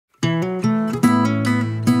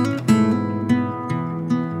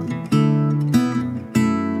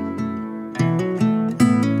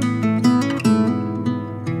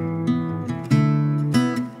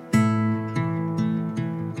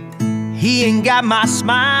ain't got my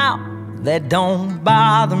smile, that don't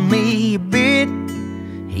bother me a bit.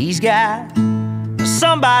 He's got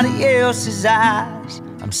somebody else's eyes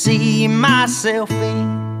I'm seeing myself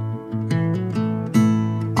in.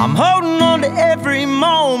 I'm holding on to every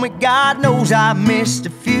moment, God knows I missed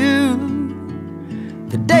a few.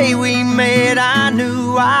 The day we met I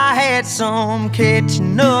knew I had some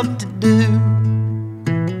catching up to do.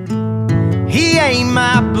 He ain't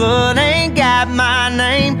my blood, ain't got my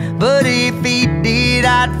name, but if he did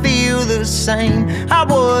I'd feel the same. I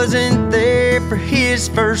wasn't there for his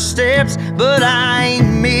first steps, but I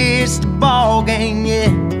ain't missed a ball game yet,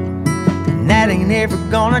 and that ain't ever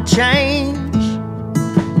gonna change.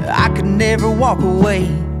 I could never walk away.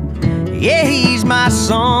 Yeah, he's my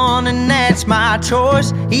son and that's my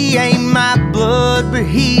choice. He ain't my blood, but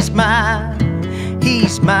he's my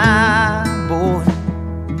boy.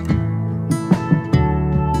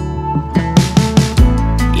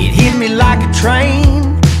 It hit me like a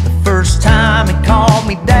train the first time he called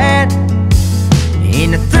me dad,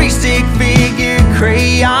 in a 3-stick figure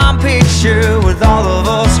crayon picture with all of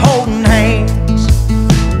us holding hands.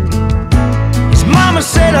 His mama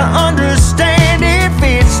said, I understand if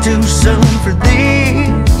it's too soon for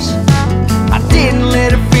this. I didn't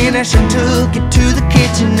let her finish, I took it to the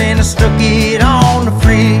kitchen and I stuck it on the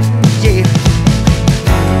fridge, yeah.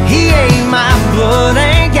 He ain't my blood,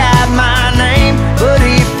 ain't got my name, but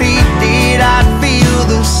if he did I'd feel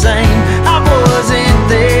the same. I wasn't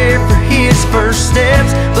there for his first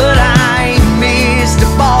steps, but I ain't missed a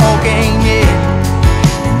ball game yet,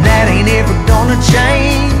 and that ain't ever gonna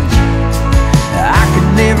change. I could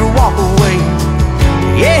never walk away.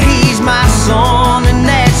 Yeah, he's my son and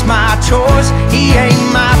that's my choice. He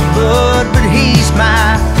ain't my blood, but he's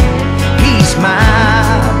my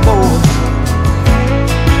boy.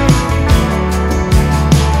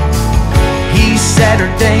 He's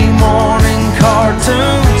Saturday morning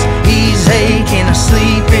cartoons, he's aching to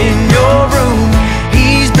sleep in your room.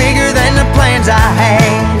 He's bigger than the plans I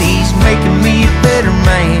had, he's making me a better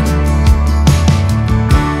man.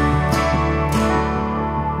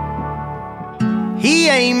 He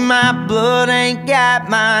ain't my blood, ain't got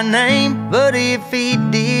my name, but if he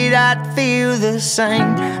did I'd feel the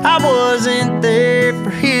same. I wasn't there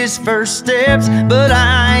for his first steps, but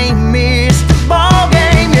I ain't missed the ball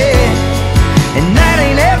game yet, and that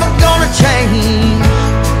ain't ever gonna change.